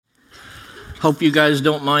Hope you guys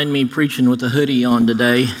don't mind me preaching with a hoodie on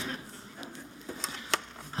today.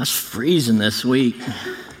 I was freezing this week.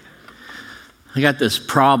 I got this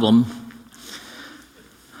problem.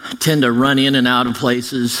 I tend to run in and out of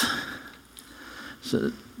places.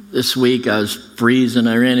 So this week I was freezing.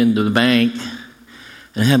 I ran into the bank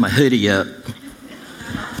and I had my hoodie up.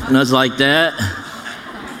 And I was like that.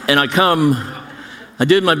 And I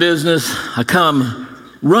did my business. I come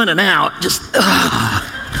running out, just,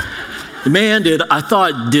 man, did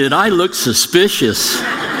I look suspicious?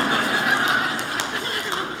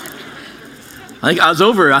 I think I was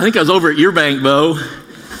over at your bank, Bo.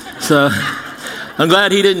 So I'm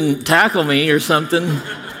glad he didn't tackle me or something.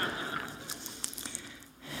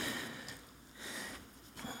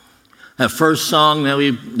 That first song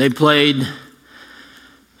that they played,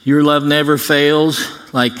 Your Love Never Fails,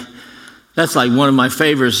 that's like one of my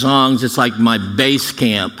favorite songs. It's like my base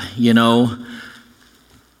camp, you know.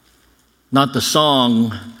 Not the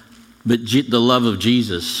song, but the love of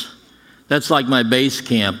Jesus. That's like my base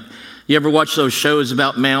camp. You ever watch those shows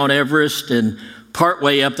about Mount Everest, and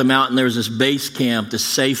partway up the mountain there's this base camp, this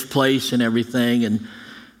safe place and everything, and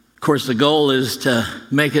of course the goal is to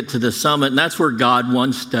make it to the summit, and that's where God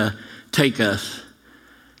wants to take us,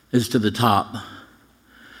 is to the top.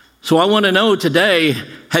 So I want to know today,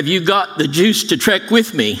 have you got the juice to trek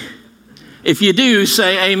with me? If you do,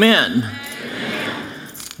 say amen. Amen.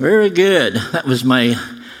 Very good. That was my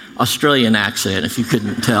Australian accent, if you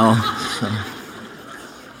couldn't tell. So.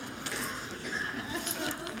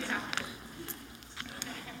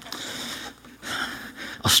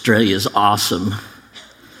 Australia is awesome.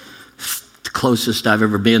 The closest I've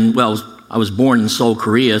ever been, well, I was born in Seoul,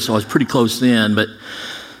 Korea, so I was pretty close then, but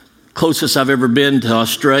closest I've ever been to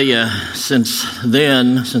Australia since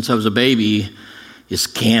I was a baby, is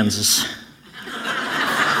Kansas.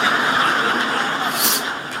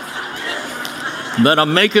 But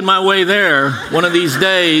I'm making my way there one of these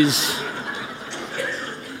days.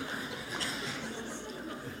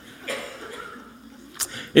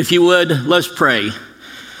 If you would, let's pray.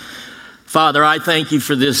 Father, I thank you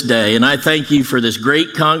for this day, and I thank you for this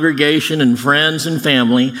great congregation and friends and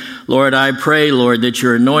family. Lord, I pray, Lord, that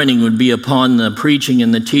your anointing would be upon the preaching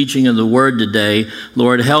and the teaching of the word today.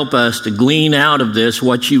 Lord, help us to glean out of this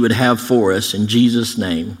what you would have for us. In Jesus'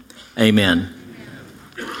 name, amen.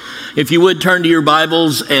 If you would turn to your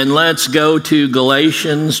Bibles and let's go to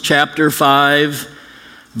Galatians chapter 5,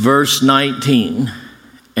 verse 19.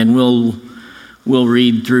 And we'll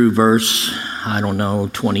read through verse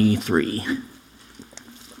 23.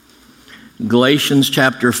 Galatians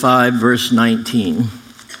chapter 5, verse 19.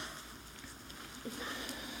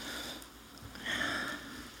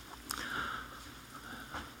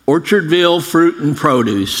 Orchardville Fruit and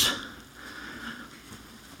Produce.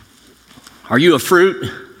 Are you a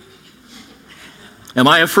fruit? Am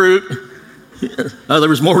I a fruit? Oh, there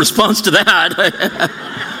was more response to that.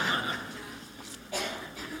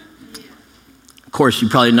 Of course, you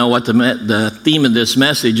probably know what the theme of this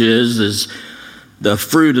message is the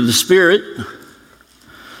fruit of the Spirit.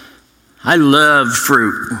 I love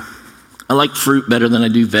fruit. I like fruit better than I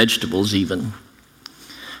do vegetables even.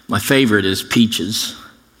 My favorite is peaches.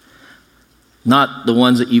 Not the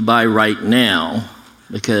ones that you buy right now,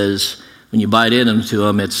 because when you bite into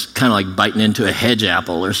them, it's kind of like biting into a hedge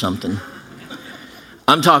apple or something.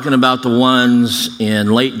 I'm talking about the ones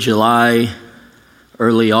in late July,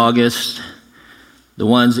 early August. The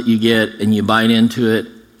ones that you get and you bite into it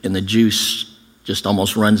and the juice just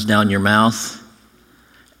almost runs down your mouth.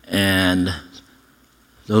 And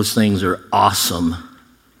those things are awesome.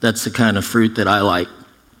 That's the kind of fruit that I like.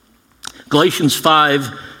 Galatians 5,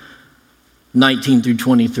 19 through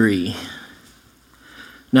 23.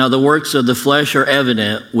 Now the works of the flesh are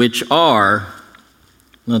evident, which are,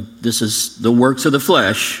 this is the works of the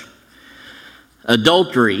flesh: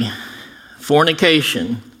 adultery,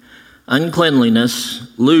 fornication,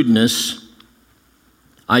 uncleanliness, lewdness,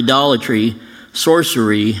 idolatry,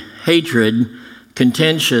 sorcery, hatred,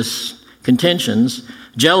 contentions,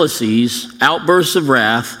 jealousies, outbursts of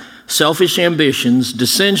wrath, selfish ambitions,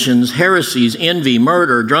 dissensions, heresies, envy,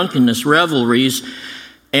 murder, drunkenness, revelries,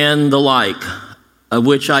 and the like, of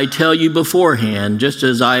which I tell you beforehand, just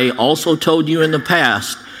as I also told you in the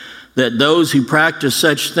past, that those who practice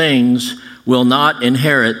such things will not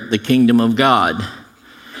inherit the kingdom of God.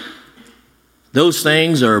 Those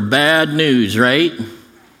things are bad news, right?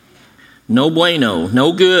 No bueno,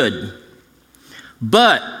 no good.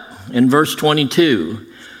 But, in verse 22,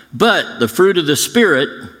 but the fruit of the Spirit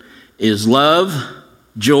is love,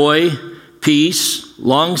 joy, peace,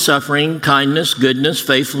 long-suffering, kindness, goodness,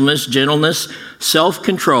 faithfulness, gentleness,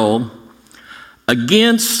 self-control.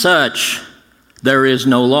 Against such there is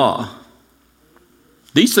no law.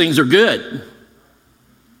 These things are good.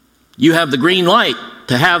 You have the green light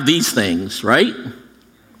to have these things, right?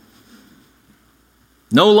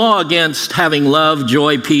 No law against having love,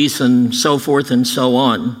 joy, peace, and so forth and so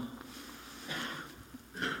on.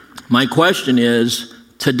 My question is,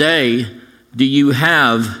 today, do you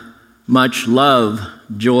have much love,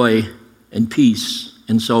 joy, and peace,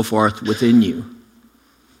 and so forth within you?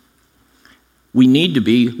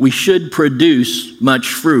 We should produce much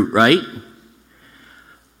fruit, right?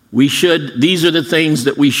 These are the things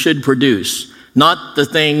that we should produce, not the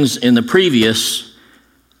things in the previous,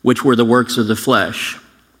 which were the works of the flesh.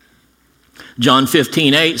 John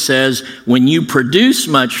 15:8 says, when you produce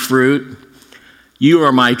much fruit, you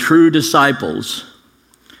are my true disciples.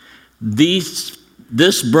 This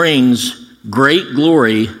brings great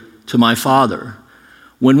glory to my Father.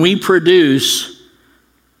 When we produce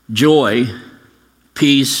joy,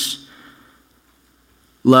 peace,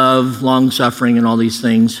 love, long-suffering, and all these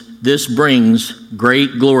things, this brings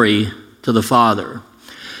great glory to the Father.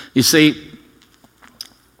 You see,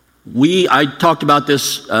 I talked about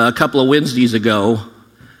this a couple of Wednesdays ago.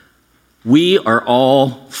 We are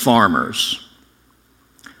all farmers.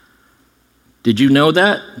 Did you know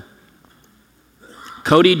that?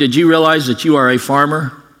 Cody, did you realize that you are a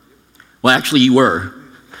farmer? Well, actually, you were.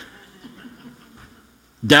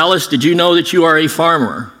 Dallas, did you know that you are a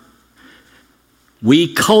farmer?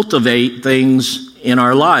 We cultivate things in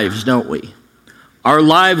our lives, don't we? Our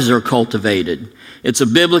lives are cultivated. It's a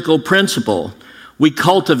biblical principle. We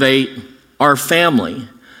cultivate our family.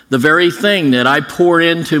 The very thing that I pour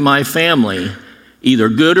into my family, either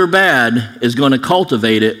good or bad, is going to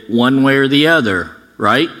cultivate it one way or the other,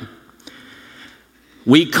 right?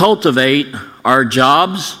 We cultivate our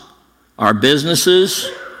jobs, our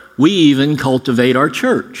businesses. We even cultivate our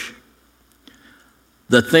church.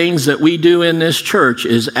 The things that we do in this church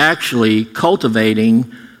is actually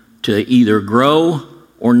cultivating to either grow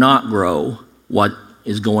or not grow what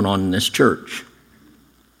is going on in this church.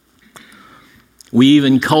 We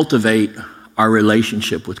even cultivate our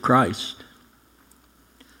relationship with Christ.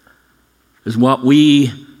 Because what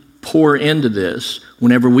we pour into this,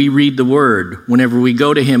 whenever we read the Word, whenever we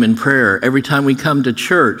go to Him in prayer, every time we come to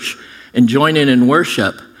church and join in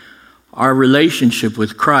worship, our relationship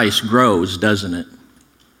with Christ grows, doesn't it?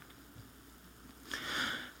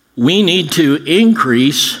 We need to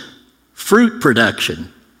increase fruit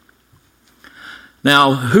production.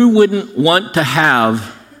 Now, who wouldn't want to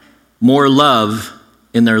have more love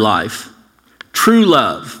in their life? True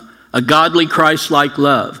love, a godly Christ-like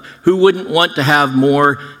love. Who wouldn't want to have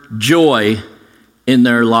more joy in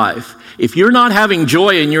their life? If you're not having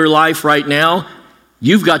joy in your life right now,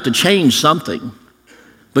 you've got to change something.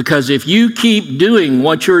 Because if you keep doing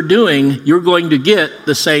what you're doing, you're going to get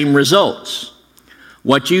the same results.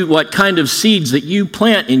 What kind of seeds that you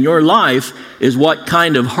plant in your life is what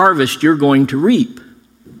kind of harvest you're going to reap.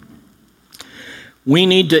 We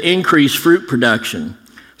need to increase fruit production.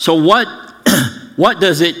 So what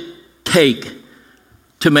does it take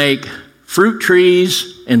to make fruit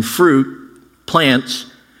trees and fruit plants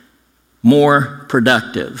more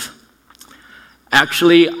productive?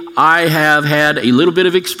 Actually, I have had a little bit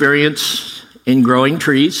of experience in growing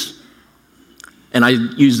trees, and I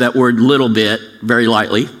use that word little bit very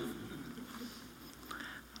lightly.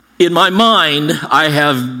 In my mind, I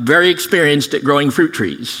have very experienced at growing fruit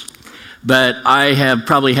trees, but I have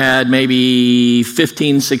probably had maybe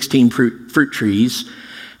 15, 16 fruit trees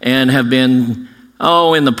and have been,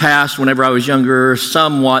 in the past, whenever I was younger,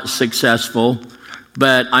 somewhat successful,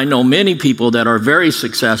 but I know many people that are very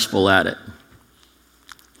successful at it.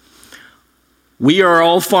 We are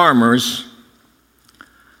all farmers,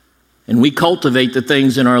 and we cultivate the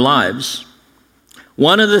things in our lives.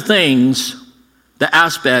 One of the things, the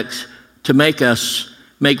aspects to make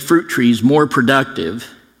fruit trees more productive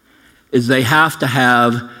is they have to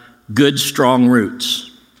have good, strong roots.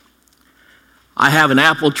 I have an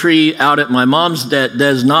apple tree out at my mom's that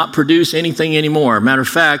does not produce anything anymore. Matter of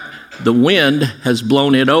fact, the wind has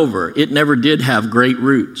blown it over. It never did have great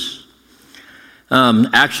roots.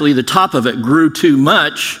 Actually, the top of it grew too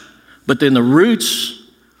much, but then the roots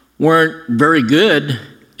weren't very good,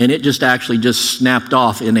 and it just snapped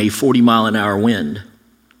off in a 40-mile-an-hour wind.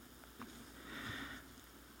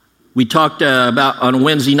 We talked about on a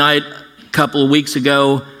Wednesday night a couple of weeks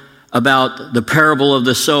ago about the parable of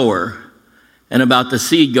the sower and about the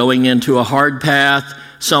seed going into a hard path.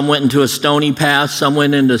 Some went into a stony path, some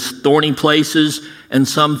went into thorny places, and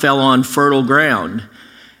some fell on fertile ground.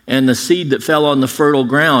 And the seed that fell on the fertile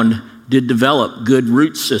ground did develop good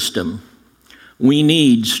root system. We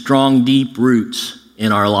need strong, deep roots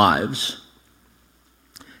in our lives.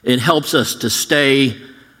 It helps us to stay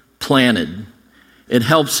planted. It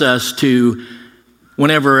helps us to,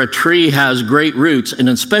 whenever a tree has great roots, and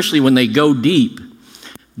especially when they go deep,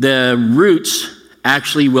 the roots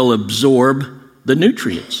actually will absorb the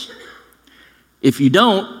nutrients. If you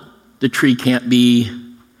don't, the tree can't be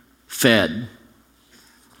fed.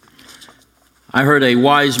 I heard a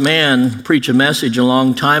wise man preach a message a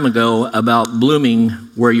long time ago about blooming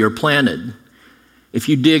where you're planted. If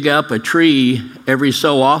you dig up a tree every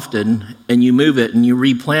so often and you move it and you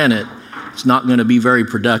replant it, it's not going to be very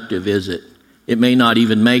productive, is it? It may not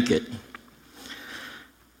even make it.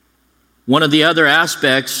 One of the other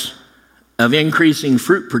aspects of increasing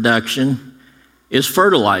fruit production is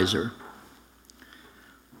fertilizer.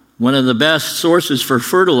 One of the best sources for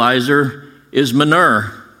fertilizer is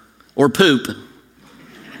manure or poop.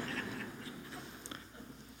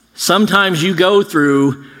 Sometimes you go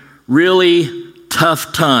through really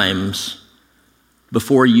tough times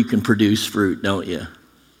before you can produce fruit, don't you?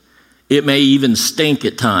 It may even stink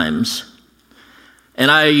at times.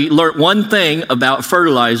 And I learned one thing about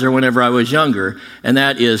fertilizer whenever I was younger, and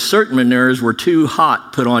that is certain manures were too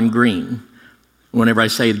hot put on green. Whenever I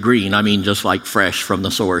say green, I mean just like fresh from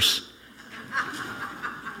the source.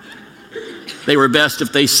 They were best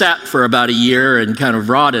if they sat for about a year and kind of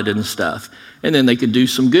rotted and stuff, and then they could do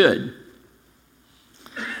some good.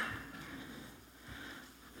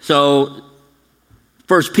 So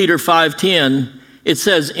 1 Peter 5:10, it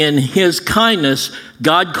says, in his kindness,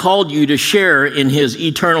 God called you to share in his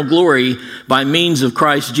eternal glory by means of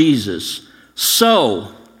Christ Jesus.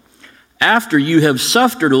 So, after you have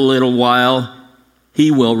suffered a little while,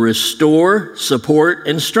 he will restore, support,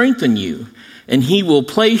 and strengthen you, and he will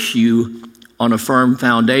place you on a firm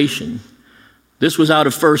foundation. This was out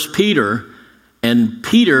of 1 Peter, and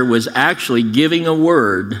Peter was actually giving a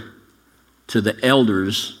word to the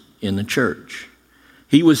elders in the church.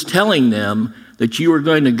 He was telling them that you are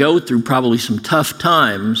going to go through probably some tough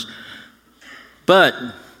times, but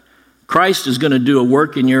Christ is going to do a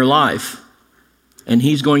work in your life, and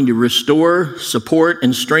he's going to restore, support,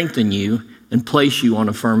 and strengthen you and place you on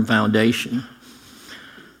a firm foundation.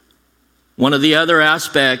 One of the other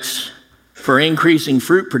aspects for increasing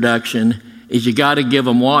fruit production is you got to give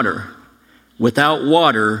them water. Without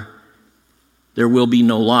water, there will be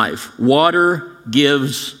no life. Water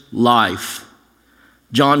gives life.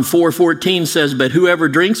 John 4:14 says, but whoever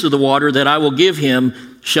drinks of the water that I will give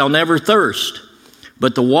him shall never thirst.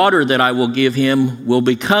 But the water that I will give him will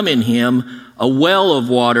become in him a well of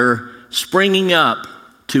water springing up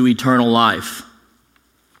to eternal life.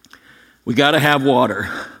 We got to have water.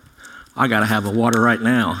 I got to have the water right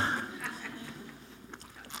now.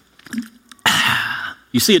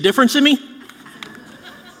 You see a difference in me?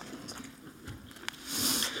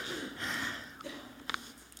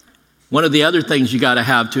 One of the other things you got to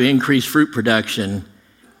have to increase fruit production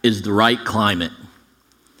is the right climate.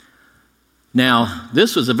 Now,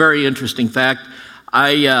 this was a very interesting fact.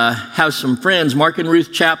 I have some friends, Mark and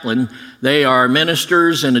Ruth Chaplin. They are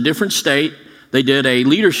ministers in a different state. They did a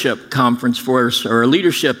leadership conference for us, or a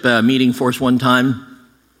leadership meeting for us one time.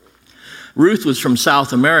 Ruth was from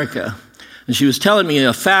South America, and she was telling me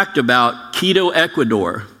a fact about Quito,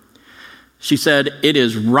 Ecuador. She said it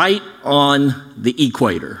is right on the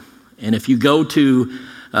equator. And if you go to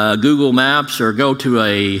Google Maps or go to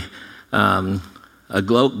a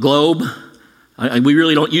globe, we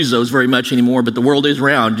really don't use those very much anymore, but the world is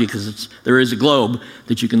round because there is a globe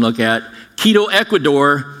that you can look at. Quito,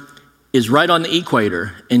 Ecuador is right on the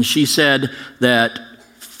equator. And she said that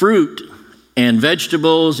fruit and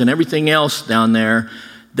vegetables and everything else down there,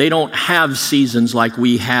 they don't have seasons like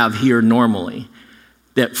we have here normally.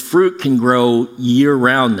 That fruit can grow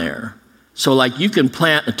year-round there. So like you can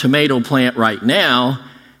plant a tomato plant right now,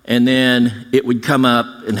 and then it would come up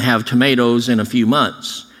and have tomatoes in a few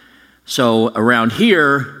months. So around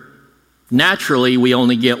here, naturally, we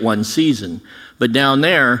only get one season. But down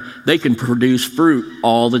there, they can produce fruit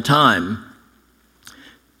all the time.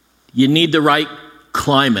 You need the right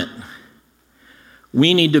climate.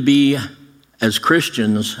 We need to be, as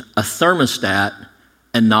Christians, a thermostat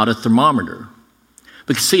and not a thermometer.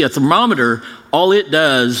 Because see, a thermometer, all it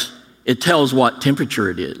does, it tells what temperature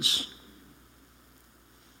it is.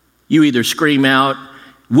 You either scream out,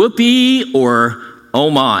 whoopee, or oh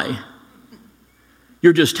my.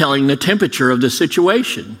 You're just telling the temperature of the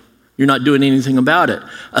situation. You're not doing anything about it.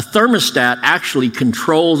 A thermostat actually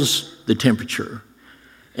controls the temperature,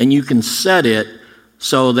 and you can set it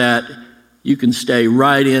so that you can stay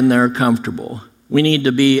right in there comfortable. We need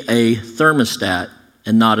to be a thermostat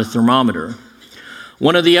and not a thermometer.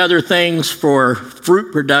 One of the other things for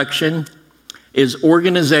fruit production is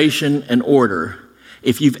organization and order.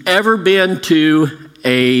 If you've ever been to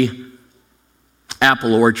a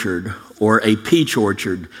apple orchard or a peach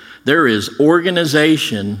orchard, there is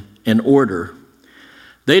organization and order.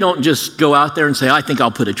 They don't just go out there and say, I think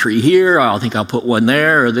I'll put a tree here, I think I'll put one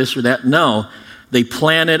there, or this or that. No, they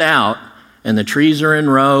plan it out, and the trees are in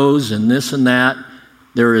rows and this and that.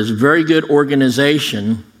 There is very good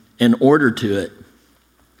organization and order to it.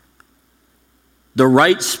 The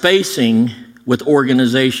right spacing with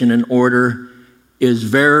organization and order is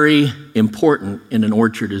very important in an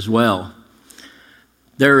orchard as well.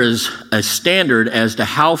 There is a standard as to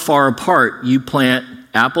how far apart you plant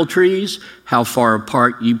apple trees, how far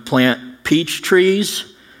apart you plant peach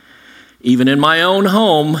trees. Even in my own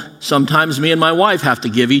home, sometimes me and my wife have to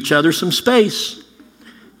give each other some space.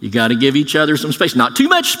 You got to give each other some space. Not too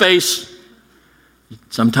much space.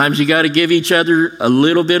 Sometimes you got to give each other a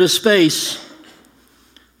little bit of space.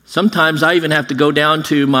 Sometimes I even have to go down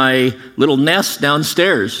to my little nest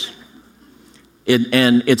downstairs.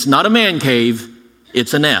 And it's not a man cave,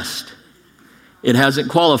 it's a nest. It hasn't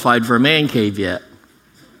qualified for a man cave yet.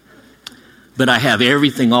 But I have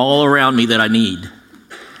everything all around me that I need.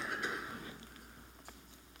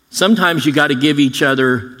 Sometimes you got to give each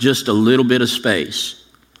other just a little bit of space.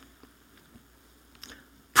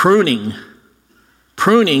 Pruning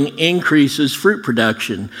increases fruit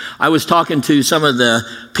production. I was talking to some of the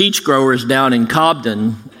peach growers down in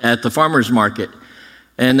Cobden at the farmers market,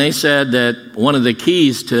 and they said that one of the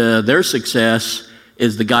keys to their success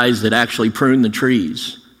is the guys that actually prune the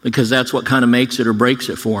trees, because that's what kind of makes it or breaks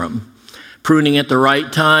it for them. Pruning at the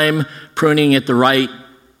right time, pruning at the right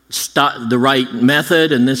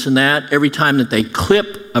method, and this and that. Every time that they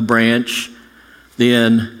clip a branch,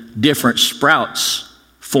 then different sprouts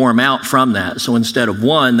form out from that. So instead of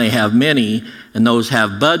one, they have many, and those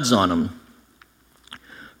have buds on them.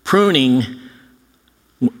 Pruning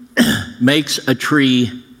makes a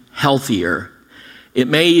tree healthier. It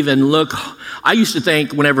may even look, I used to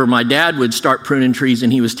think whenever my dad would start pruning trees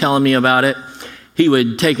and he was telling me about it, he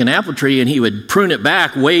would take an apple tree and he would prune it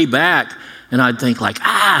back, way back, and I'd think like,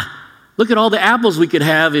 look at all the apples we could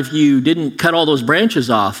have if you didn't cut all those branches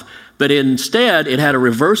off. But instead, it had a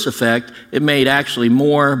reverse effect. It made actually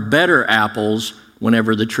more better apples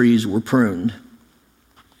whenever the trees were pruned.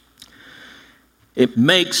 It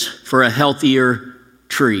makes for a healthier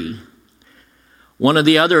tree. One of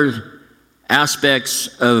the other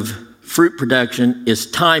aspects of fruit production is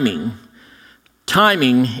timing.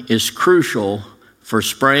 Timing is crucial for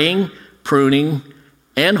spraying, pruning,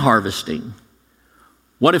 and harvesting.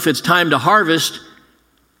 What if it's time to harvest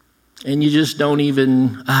and you just don't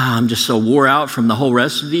even, I'm just so wore out from the whole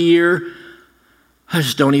rest of the year, I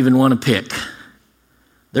just don't even want to pick.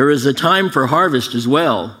 There is a time for harvest as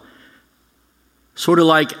well. Sort of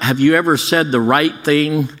like, have you ever said the right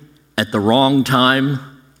thing at the wrong time?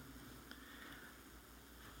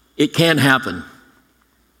 It can happen.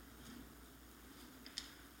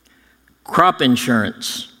 Crop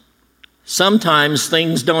insurance. Sometimes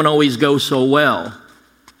things don't always go so well.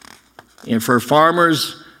 And for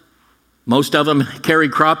farmers, most of them carry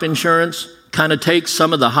crop insurance, kind of takes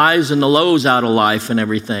some of the highs and the lows out of life and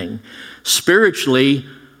everything. Spiritually,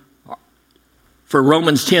 for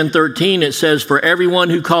Romans 10:13, it says, for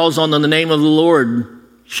everyone who calls on the name of the Lord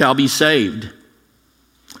shall be saved.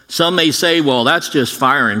 Some may say, well, that's just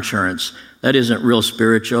fire insurance. That isn't real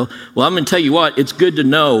spiritual. Well, I'm going to tell you what, it's good to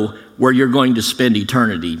know where you're going to spend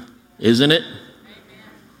eternity, isn't it?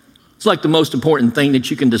 It's like the most important thing that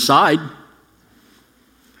you can decide.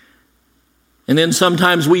 And then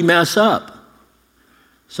sometimes we mess up.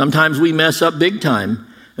 Sometimes we mess up big time.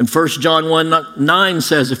 And 1 John 1:9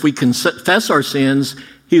 says, if we confess our sins,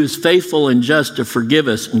 he is faithful and just to forgive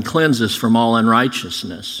us and cleanse us from all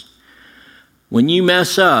unrighteousness. When you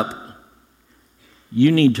mess up,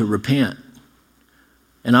 you need to repent.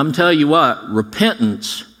 And I'm telling you what,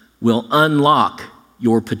 repentance will unlock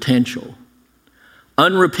your potential.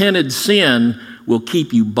 Unrepented sin will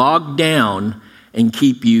keep you bogged down and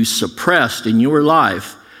keep you suppressed in your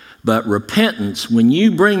life. But repentance, when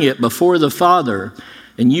you bring it before the Father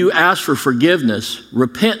and you ask for forgiveness,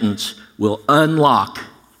 repentance will unlock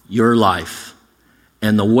your life,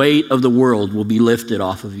 and the weight of the world will be lifted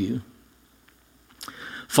off of you.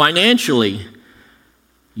 Financially,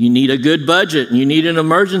 you need a good budget and you need an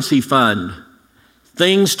emergency fund.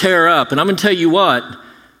 Things tear up, and I'm going to tell you what,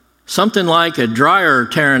 something like a dryer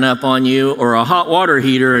tearing up on you or a hot water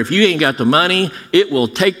heater, if you ain't got the money, it will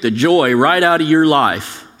take the joy right out of your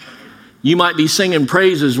life. You might be singing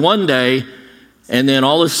praises one day, and then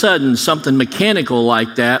all of a sudden something mechanical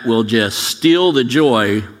like that will just steal the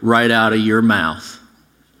joy right out of your mouth.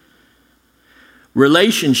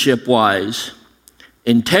 Relationship-wise,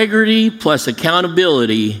 Integrity plus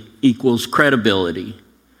accountability equals credibility.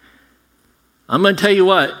 I'm going to tell you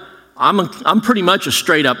what, I'm pretty much a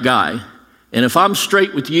straight up guy. And if I'm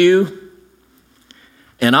straight with you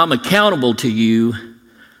and I'm accountable to you,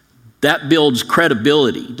 that builds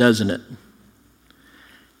credibility, doesn't it?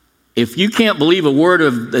 If you can't believe a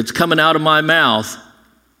word that's coming out of my mouth,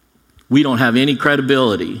 we don't have any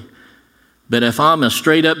credibility. But if I'm a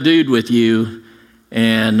straight up dude with you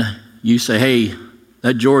and you say, hey,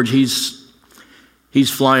 that George, he's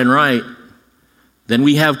flying right, then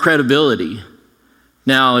we have credibility.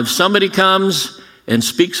 Now, if somebody comes and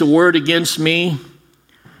speaks a word against me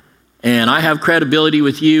and I have credibility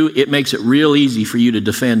with you, it makes it real easy for you to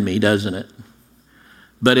defend me, doesn't it?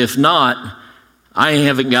 But if not, I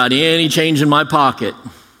haven't got any change in my pocket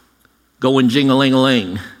going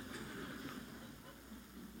jing-a-ling-a-ling.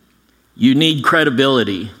 You need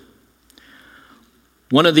credibility.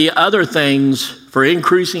 One of the other things for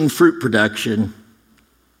increasing fruit production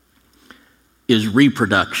is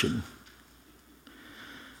reproduction.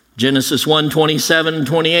 Genesis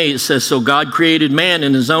 1:27-28 says, so God created man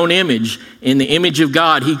in his own image. In the image of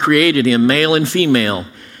God, he created him, male and female.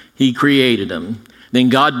 He created them. Then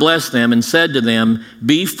God blessed them and said to them,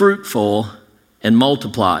 be fruitful and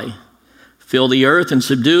multiply. Fill the earth and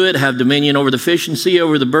subdue it. Have dominion over the fish and sea,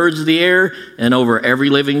 over the birds of the air, and over every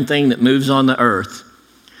living thing that moves on the earth.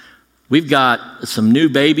 We've got some new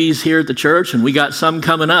babies here at the church, and we got some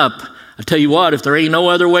coming up. I tell you what, if there ain't no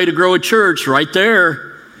other way to grow a church, right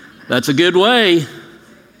there, that's a good way.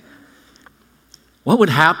 What would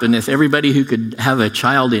happen if everybody who could have a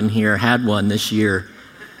child in here had one this year?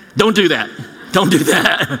 Don't do that. Don't do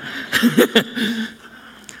that.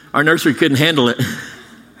 Our nursery couldn't handle it.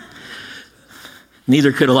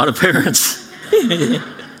 Neither could a lot of parents.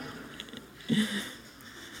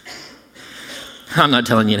 I'm not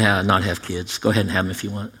telling you to not have kids. Go ahead and have them if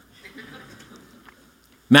you want.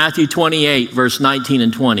 Matthew 28, verse 19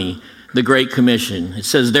 and 20, the Great Commission. It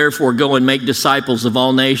says, therefore, go and make disciples of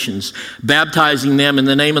all nations, baptizing them in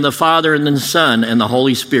the name of the Father and the Son and the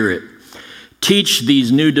Holy Spirit. Teach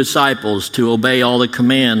these new disciples to obey all the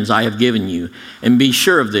commands I have given you. And be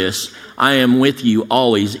sure of this, I am with you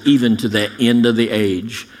always, even to the end of the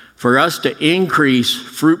age. For us to increase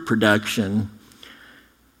fruit production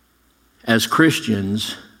as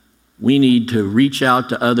Christians, we need to reach out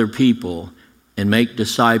to other people and make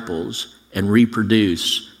disciples and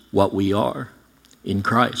reproduce what we are in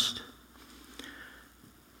Christ.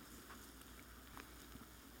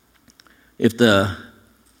 If the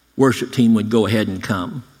worship team would go ahead and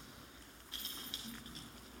come.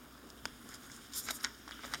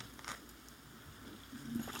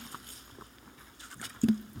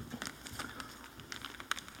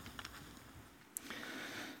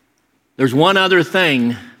 There's one other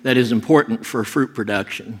thing that is important for fruit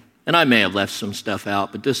production. And I may have left some stuff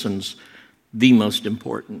out, but this one's the most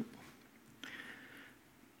important.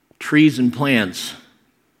 Trees and plants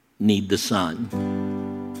need the sun.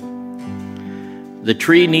 The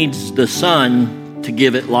tree needs the sun to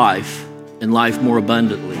give it life, and life more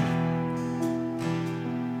abundantly.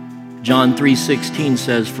 John 3:16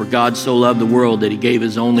 says, for God so loved the world that he gave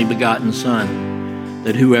his only begotten Son,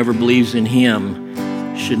 that whoever believes in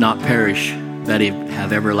him should not perish, but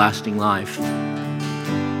have everlasting life.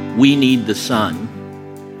 We need the sun,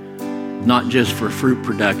 not just for fruit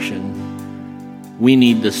production. We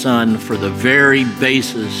need the sun for the very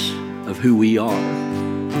basis of who we are.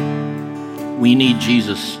 We need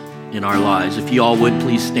Jesus in our lives. If you all would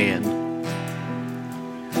please stand.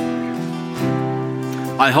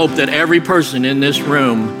 I hope that every person in this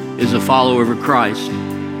room is a follower of Christ.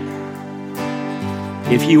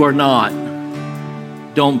 If you are not,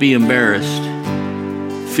 don't be embarrassed.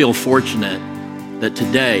 Feel fortunate that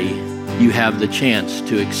today you have the chance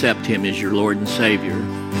to accept him as your Lord and Savior.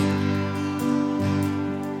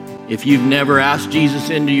 If you've never asked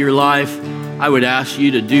Jesus into your life, I would ask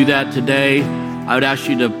you to do that today. I would ask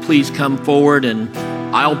you to please come forward and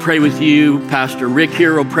I'll pray with you. Pastor Rick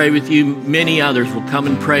here will pray with you. Many others will come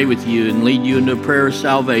and pray with you and lead you into a prayer of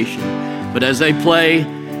salvation. But as they play,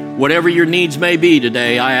 whatever your needs may be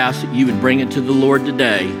today, I ask that you would bring it to the Lord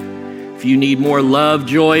today. If you need more love,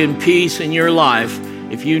 joy, and peace in your life,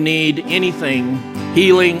 if you need anything,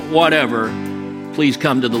 healing, whatever, please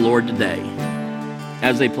come to the Lord today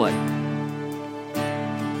as they play.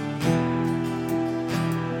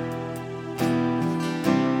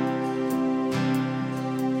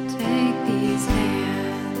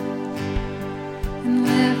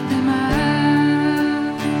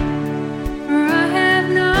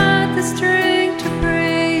 Strength to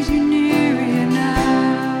praise you near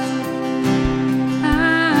enough.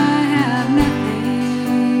 I have nothing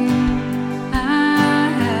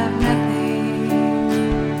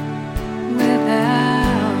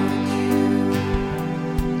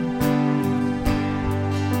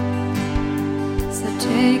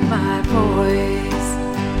my voice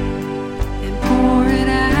and pour it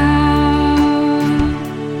out.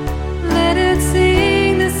 Let it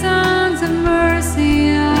sing the songs of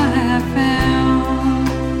mercy I have found.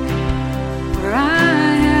 For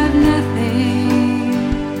I have nothing,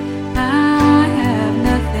 I have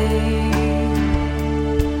nothing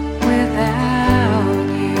without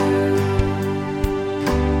you.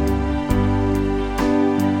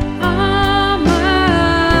 All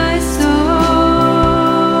my soul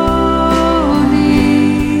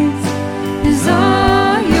needs is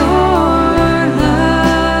all your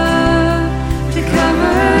love to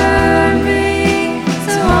cover me,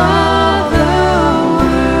 so all the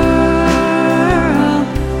world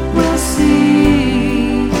will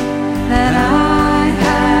see that I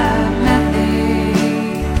have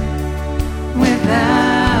nothing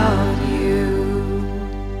without you.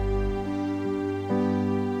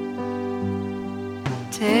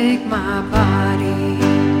 Take my body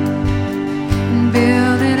and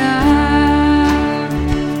build it up.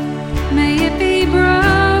 May it be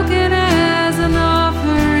broken as an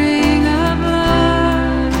offering of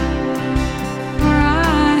love. For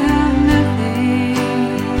I have nothing,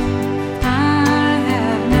 I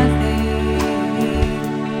have nothing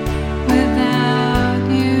without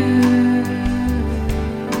you.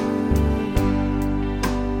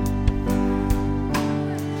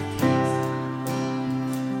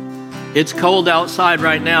 It's cold outside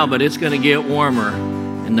right now, but it's going to get warmer,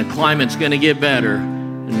 and the climate's going to get better.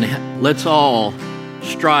 And let's all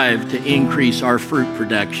strive to increase our fruit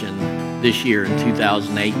production this year in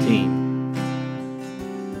 2018.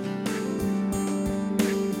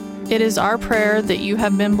 It is our prayer that you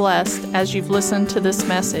have been blessed as you've listened to this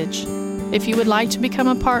message. If you would like to become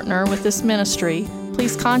a partner with this ministry,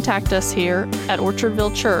 please contact us here at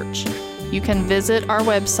Orchardville Church. You can visit our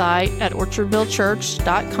website at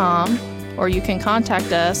orchardvillechurch.com, or you can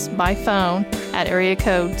contact us by phone at area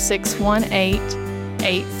code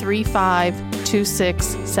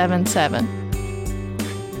 618-835-2677.